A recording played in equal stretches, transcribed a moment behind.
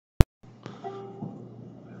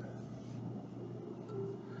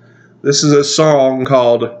This is a song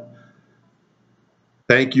called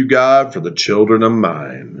Thank You God for the Children of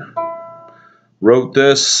Mine. Wrote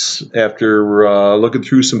this after looking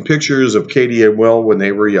through some pictures of Catie and Wil when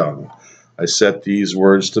they were young. I set these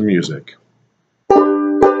words to music. Thank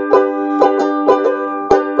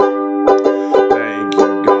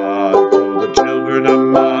you God for the children of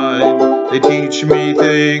mine. They teach me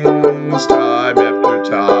things time after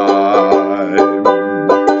time.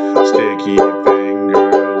 Sticky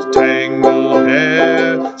fingers, tangled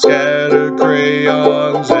hair, scattered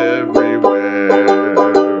crayons everywhere.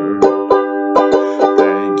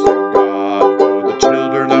 Thank you God for the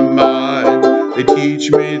children of mine. They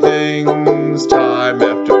teach me things time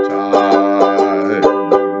after time.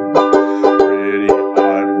 Pretty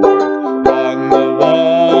artwork on the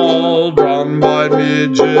wall, drawn by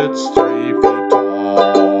midgets 3 feet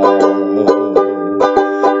tall.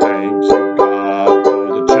 Thank you God for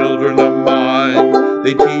the children of mine.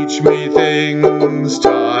 They teach me things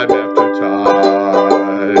time after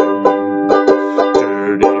time.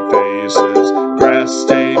 Dirty faces,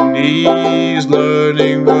 grass-stained knees,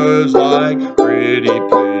 learning words like pretty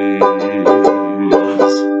please.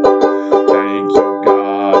 Thank you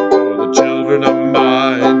God for the children of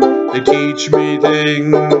mine. They teach me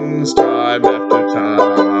things time after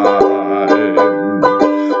time.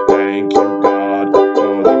 Thank you God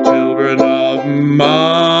for the children of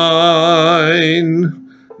mine.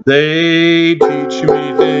 They teach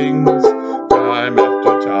me things time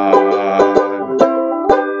after time.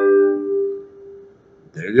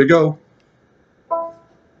 There you go.